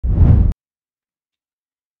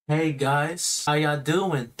Hey guys, how y'all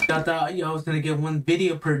doing? I thought y'all was gonna get one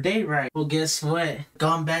video per day, right? Well, guess what?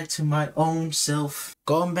 Going back to my own self.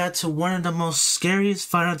 Going back to one of the most scariest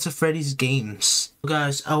Five Nights at Freddy's games.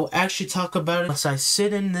 Guys, I will actually talk about it as I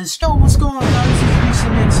sit in this. Yo, what's going on, guys? It's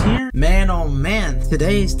GCMX here. Man, oh man,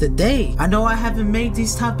 today's the day. I know I haven't made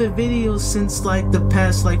these type of videos since like the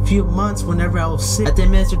past few months. Whenever I was sick, I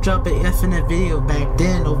didn't manage to drop an Fnaf video back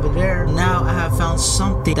then over there. Now I have found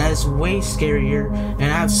something that is way scarier,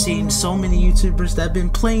 and I've seen so many YouTubers that have been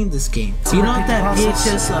playing this game. So you know that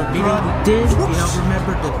VHS video we did? Y'all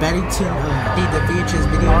remember the Battington, the VHS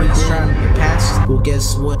video we did in the past? Well,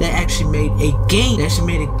 guess what? They actually made a game. They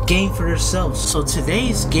actually made a game for themselves. So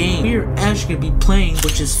today's game we're actually gonna be playing,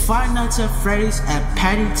 which is Five Nights at Freddy's at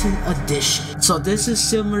Battington Edition. So this is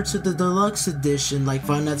similar to the deluxe edition, like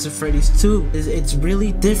Five Nights at Freddy's 2. It's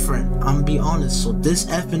really different, I'm gonna be honest. So this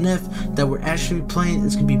FNF that we're actually playing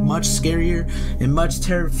is gonna be much scarier and much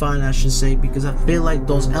terrifying, I should say, because I feel like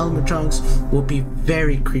those animatronics will be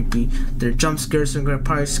very creepy. Their jump scares are gonna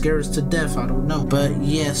probably scare us to death, I don't know. But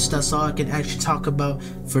yes, that's all I can actually talk about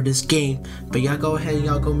for this game. But y'all go ahead and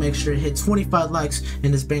y'all go make sure to hit 25 likes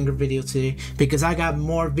in this banger video today, because I got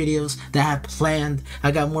more videos that I have planned. I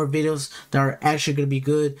got more videos that are actually gonna be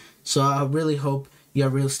good. So I really hope y'all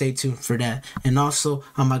really stay tuned for that. And also,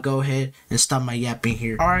 I'm gonna go ahead and stop my yapping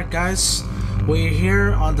here. Alright guys, we're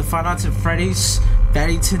here on the Five Nights at Freddy's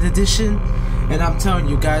Battington Edition, and I'm telling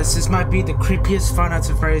you guys, this might be the creepiest Five Nights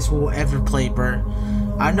at Freddy's we'll ever play, bruh.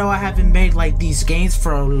 I know I haven't made like these games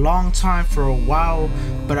for a long time, for a while,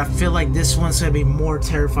 but I feel like this one's gonna be more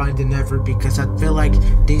terrifying than ever, because I feel like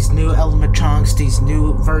these new animatronics, these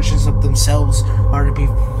new versions of themselves are gonna be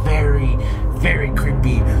very, very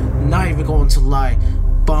creepy. Not even going to lie.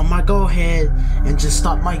 But I'm gonna go ahead and just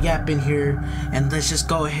stop my yapping here, and let's just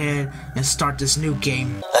go ahead and start this new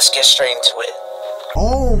game. Let's get straight into it.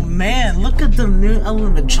 Oh man, look at the new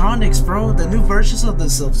animatronics, bro. The new versions of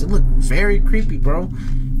themselves. They look very creepy, bro.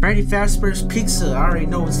 Freddy Fazbear's Pizza. I already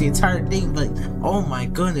know it's the entire thing, but oh my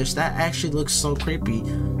goodness, that actually looks so creepy.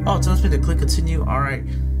 Oh, it tells me to click continue. Alright,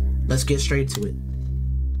 let's get straight to it.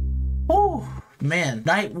 Oh man,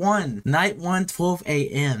 night 1, 12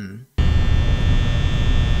 a.m.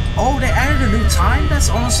 Oh, they added a new time? That's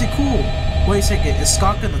honestly cool. Wait a second, is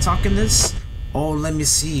Scott gonna talk in this? Oh, let me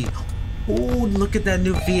see. Oh, look at that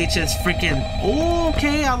new VHS freaking. Oh,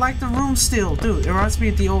 okay, I like the room still. Dude, it reminds me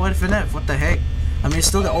of the old FNF. What the heck? I mean, it's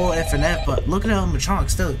still the old FNF, but look at the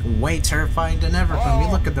animatronics. Still way terrifying than ever. I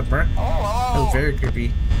mean, look at the bird. That was very creepy.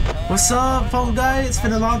 What's up, phone guy? It's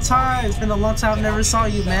been a long time. It's been a long time I never saw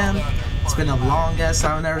you, man. It's been a long ass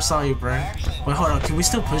time I never saw you, bro. Wait, hold on. Can we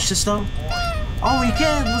still push this though? Oh, we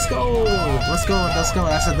can. Let's go. Let's go. Let's go.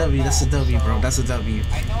 That's a W. That's a W, bro. That's a W.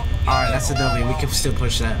 Alright, that's a W. We can still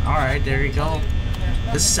push that. Alright, there you go.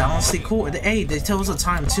 This is honestly cool. Hey, they tell us a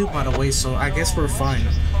time too, by the way, so I guess we're fine.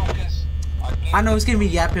 I know it's gonna be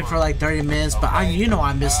yapping for like 30 minutes, but you know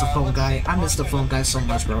I miss the phone guy. I miss the phone guy so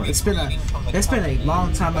much, bro. It's been a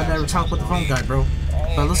long time I never talked with the phone guy, bro.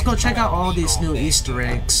 But let's go check out all these new Easter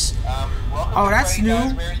eggs. Oh, that's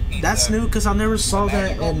new. That's new because I never saw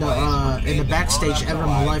that in the backstage ever in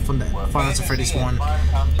my life on the Five Nights at Freddy's 1.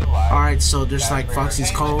 Alright, so there's like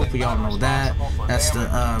Foxy's Cove, we all know that. That's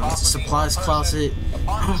the supplies closet.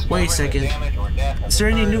 Wait a second. Is there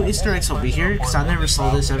any new Easter eggs over here? Because I never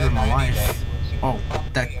saw this ever in my life. Oh,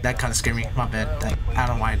 that kind of scared me. My bad. I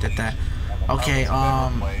don't know why I did that. Okay,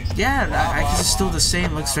 yeah, I guess it's still the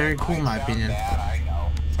same. Looks very cool in my opinion.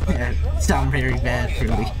 Yeah, it's not very bad,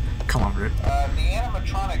 really. Come on, bro. The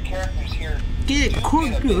animatronic characters here get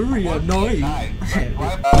quirky, annoying.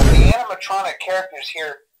 The animatronic characters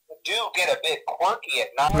here do get a bit quirky at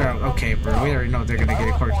night. Bro, okay, bro. We already know they're gonna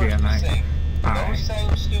get quirky at night. Alright. Those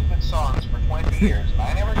same stupid songs for 20 years.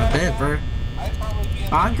 I never got I bet, bro.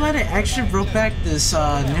 I'm glad they actually brought back this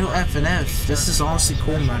new FNF. This is honestly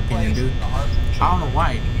cool in my opinion, dude. I don't know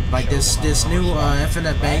why. Like this new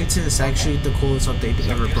FNF Battington is actually the coolest update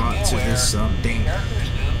they ever brought to this thing.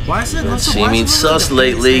 Why is it? Been seeming sus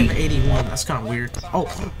lately. 81. That's kind of weird.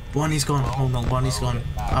 Oh, Bunny's gone. Oh no, Bunny's gone.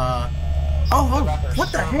 Oh,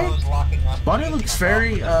 what the heck? Bunny looks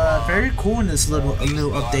very cool in this little new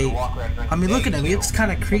update. I mean, look at him. He looks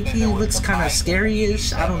kind of creepy. He looks kind of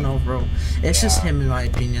scary-ish. I don't know, bro. It's just him, in my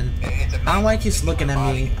opinion. I don't like he's looking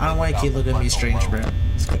at me. I don't like he looking at me strange, bro.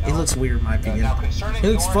 He looks weird, in my opinion. He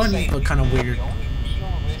looks funny, but kind of weird.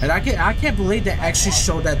 And I can't believe they actually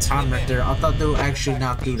showed that time right there. I thought they would actually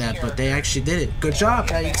not do that, but they actually did it. Good job,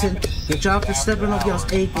 Paddington. Good job for stepping up y'all's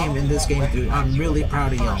A game in this game, dude. I'm really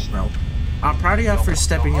proud of y'all, bro. I'm proud of y'all for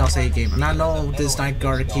stepping y'all's A game. And I know this night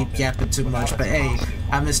guard keep yapping too much, but hey,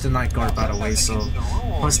 I missed the night guard by the way, so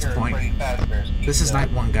what's the point? This is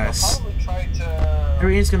night 1, guys.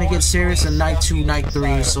 Everything's gonna get serious in night 2, night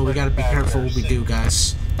 3, so we gotta be careful what we do,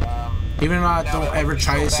 guys. Even though I don't ever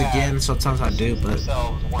try this again, sometimes I do, but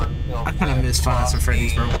I kinda miss Five Nights at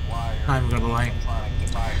Freddy's, bro. Not even gonna lie.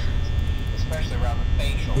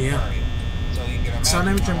 Yeah. So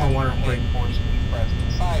let me drink my water quick.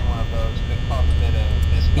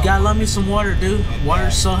 You gotta love me some water, dude.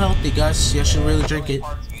 Water's so healthy, guys. You should really drink it.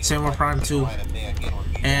 Same with Prime too.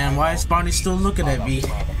 And why is Bonnie still looking at me?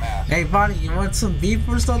 Hey Bonnie, you want some beef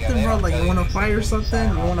or something, bro? Like you want to fight or something?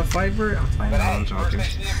 You want to fight, bro? I'm joking.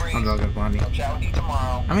 I'm joking, Bonnie.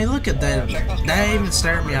 I mean, look at that. That ain't even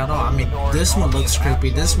staring me at all. I mean, this one looks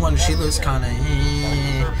creepy. This one, she looks kind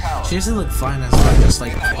of. She doesn't look fine as well, just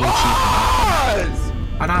like way Chica.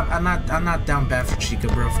 I'm not down bad for Chica,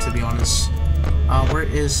 bro. To be honest.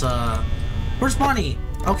 Where's Bonnie?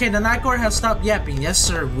 Okay, the night guard has stopped yapping. Yes,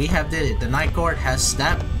 sir, we have did it. The night guard has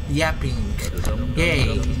stopped yapping.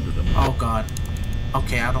 Yay. Oh, God.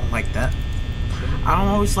 Okay, I don't like that. I don't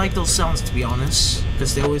always like those sounds, to be honest,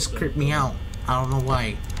 because they always creep me out. I don't know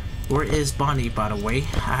why. Where is Bonnie, by the way?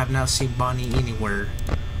 I have not seen Bonnie anywhere.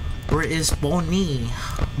 Where is Bonnie?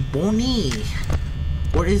 Bonnie.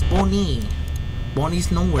 Where is Bonnie?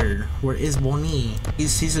 Bonnie's nowhere. Where is Bonnie?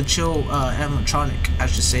 He's a chill animatronic, I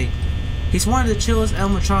should say. He's one of the chillest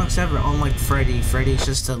animatronics ever, unlike Freddy. Freddy's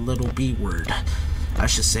just a little B word, I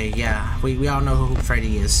should say. Yeah, we all know who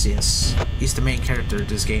Freddy is. Yes, he's the main character of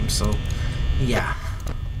this game, so yeah,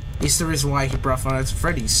 he's the reason why he brought Five Nights at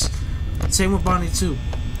Freddy's. Same with Bonnie too,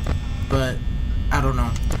 but I don't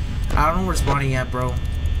know. I don't know where's Bonnie at, bro.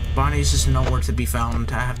 Bonnie's just nowhere to be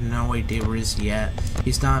found. I have no idea where is he at.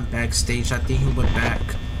 He's not backstage. I think he went back.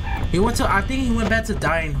 I think he went back to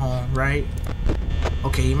Dying Home, right?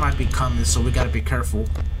 Okay, he might be coming, so we gotta be careful.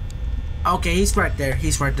 Okay, he's right there.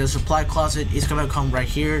 He's right there. Supply closet. He's gonna come right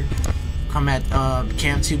here. Come at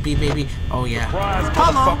Cam 2B, baby. Oh yeah.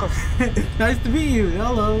 Hello. Nice to meet you.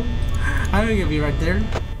 Hello. I know you're gonna be right there.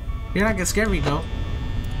 You're not gonna scare me though.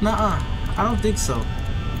 Nuh-uh. I don't think so.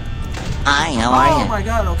 Hi, how are you? Oh my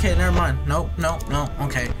God. Okay, never mind. Nope.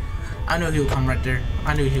 Okay. I knew he would come right there.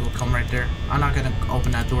 I knew he would come right there. I'm not gonna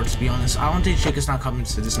open that door, to be honest. I don't think Chica's not coming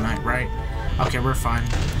to this night, right? Okay, we're fine.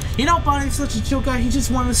 You know, Bonnie's such a chill guy. He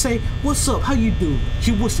just wanted to say, "What's up? How you doing?"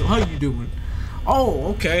 What's up? How you doing? Oh,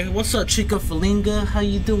 okay. What's up, Chica Falinga? How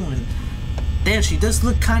you doing? Damn, she does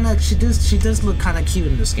look kind of. She does look kind of cute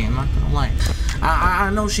in this game. I'm not gonna lie. I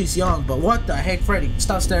know she's young, but what the heck, Freddy?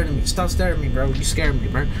 Stop staring at me. Stop staring at me, bro. You scared me,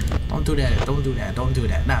 bro. Don't do that. Don't do that. Don't do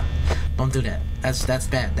that. Nah, don't do that. That's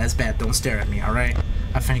bad. That's bad. Don't stare at me. All right.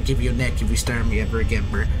 I'm finna give you a neck if you stare at me ever again,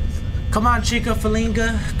 bro. Come on, Chica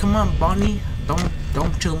Falinga. Come on, Bonnie.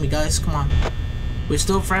 Don't kill me, guys. Come on. We're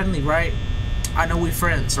still friendly, right? I know we're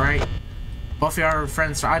friends, right? Both of y'all are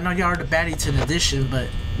friends. I know y'all are the Battington Edition, but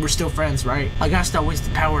we're still friends, right? I gotta stop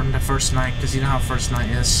wasting power in the first night, because you know how first night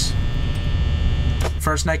is.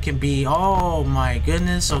 First night can be, oh my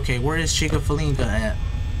goodness. Okay, where is Chica Falinga at?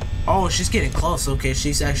 Oh, she's getting close. Okay,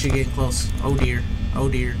 she's actually getting close. Oh dear. Oh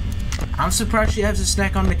dear. I'm surprised she hasn't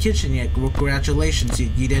snack on the kitchen yet. Congratulations,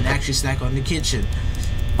 you didn't actually snack on the kitchen.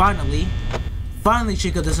 Finally,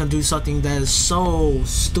 Chica doesn't do something that is so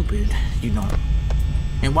stupid, you know.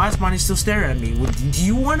 And why is Bonnie still staring at me? Do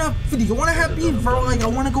you wanna have beef, bro? Like, I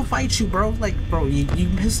wanna go fight you, bro. Like, bro, you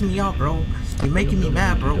pissing me off, bro. You're making me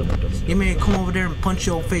mad, bro. You made me come over there and punch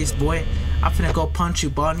your face, boy. I'm finna go punch you,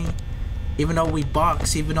 Bonnie. Even though we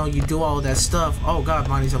box, even though you do all that stuff. Oh God,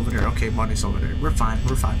 Bonnie's over there. Okay, Bonnie's over there. We're fine.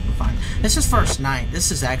 This is first night.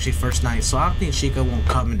 This is actually first night, so I don't think Chica won't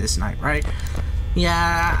come in this night, right?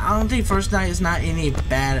 Yeah, I don't think first night is not any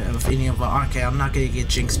bad of any of our. Okay, I'm not gonna get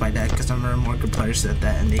jinxed by that because I remember Markiplier said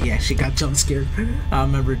that and he actually got jump scared. I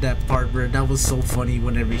remember that part, bro. That was so funny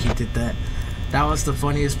whenever he did that. That was the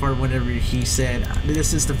funniest part whenever he said,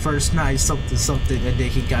 "This is the first night, something," and then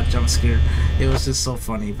he got jump scared. It was just so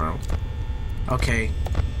funny, bro. Okay.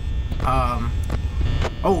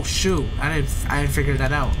 Oh shoot! I didn't figure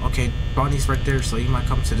that out. Okay, Bonnie's right there, so you might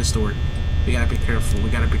come to the store. We gotta be careful. We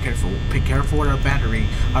gotta be careful. Be careful with our battery.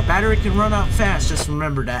 Our battery can run out fast. Just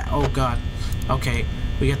remember that. Oh God. Okay,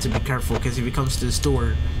 we got to be careful because if he comes to the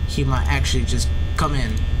store, he might actually just come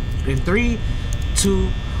in. In 3, 2,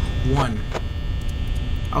 1.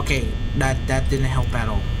 Okay, that didn't help at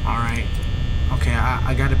all. All right. Okay,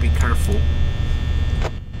 I gotta be careful.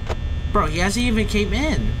 Bro, he hasn't even came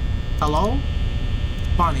in. Hello?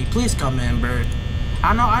 Bonnie, please come in, bird.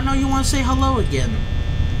 I know you want to say hello again.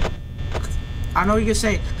 I know you can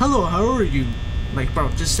say, "Hello, how are you?" Like, bro,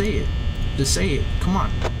 just say it. Just say it. Come on.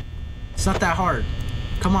 It's not that hard.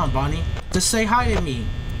 Come on, Bonnie. Just say hi to me.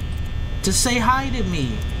 Just say hi to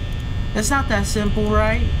me. It's not that simple,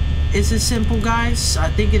 right? Is it simple, guys? I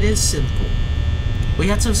think it is simple. We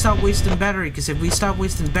have to stop wasting battery, because if we stop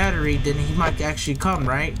wasting battery, then he might actually come,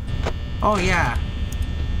 right? Oh, yeah.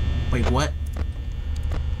 Wait, what?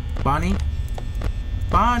 Bonnie?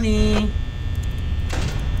 Bonnie?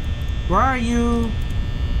 Where are you?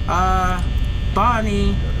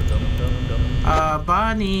 Bonnie?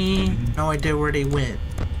 Bonnie? No idea where they went.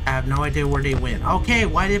 I have no idea where they went. Okay,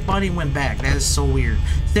 why did Bonnie went back? That is so weird.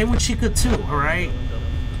 Same with Chica too, alright?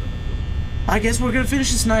 I guess we're gonna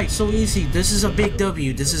finish this night so easy. This is a big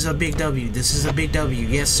W. This is a big W. This is a big W.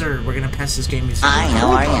 Yes, sir. We're gonna pass this game.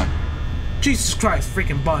 How are you? Jesus Christ,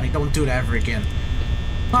 freaking Bonnie. Don't do that ever again.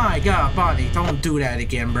 My God, Bonnie. Don't do that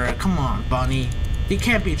again, bro. Come on, Bonnie. You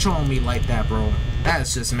can't be trolling me like that, bro. That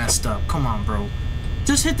is just messed up. Come on, bro.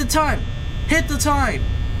 Just hit the time. Hit the time.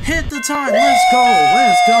 Hit the time. Let's go.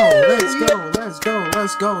 Let's go. Let's go. Let's go.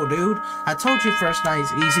 Let's go, dude. I told you first night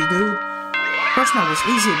is easy, dude. First night was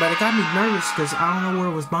easy, but it got me nervous because I don't know where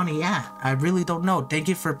was Bonnie at. I really don't know. Thank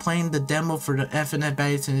you for playing the demo for the Fnaf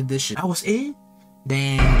Battington Edition. That was it?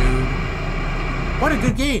 Damn, dude. What a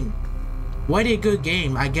good game. What a good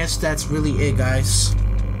game. I guess that's really it, guys.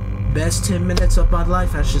 Best 10 minutes of my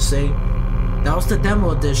life, I should say. That was the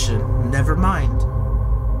demo edition. Never mind.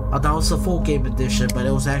 I thought it was the full game edition, but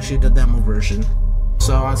it was actually the demo version.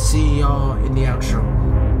 So I'll see y'all in the outro.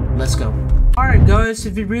 Let's go. Alright guys,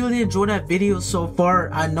 if you really enjoyed that video so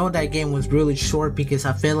far, I know that game was really short because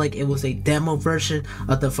I feel like it was a demo version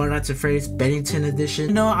of the Fnaf Battington Edition.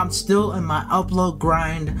 You know, I'm still in my upload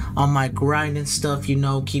grind, on my grind and stuff, you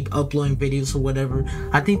know, keep uploading videos or whatever.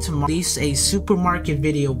 I think tomorrow release a supermarket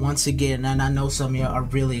video once again, and I know some of y'all are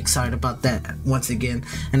really excited about that once again.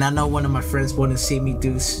 And I know one of my friends want to see me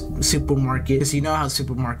do supermarket, because you know how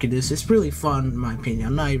supermarket is. It's really fun in my opinion,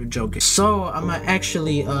 I'm not even joking. So I'm gonna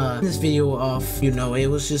actually this video off, you know, it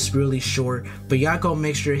was just really short, but y'all go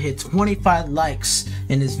make sure to hit 25 likes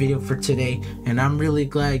in this video for today, and I'm really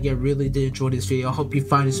glad you really did enjoy this video. I hope you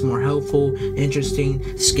find this more helpful,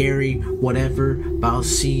 interesting, scary, whatever, but I'll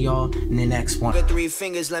see y'all in the next one. With 3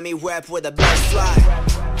 fingers, let me rap with a best fly.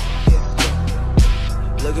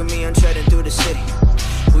 Look at me, I'm treading through the city.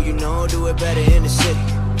 Who you know do it better in the city?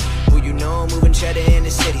 Who you know moving cheddar in the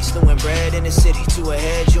city? Stewing bread in the city, 2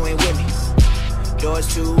 ahead, you ain't with me.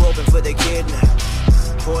 Doors too open for the kid now.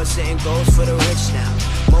 Poor sitting goals for the rich now.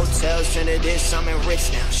 Motels turn to this, I'm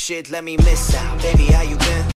rich now. Shit, let me miss out. Baby, how you been?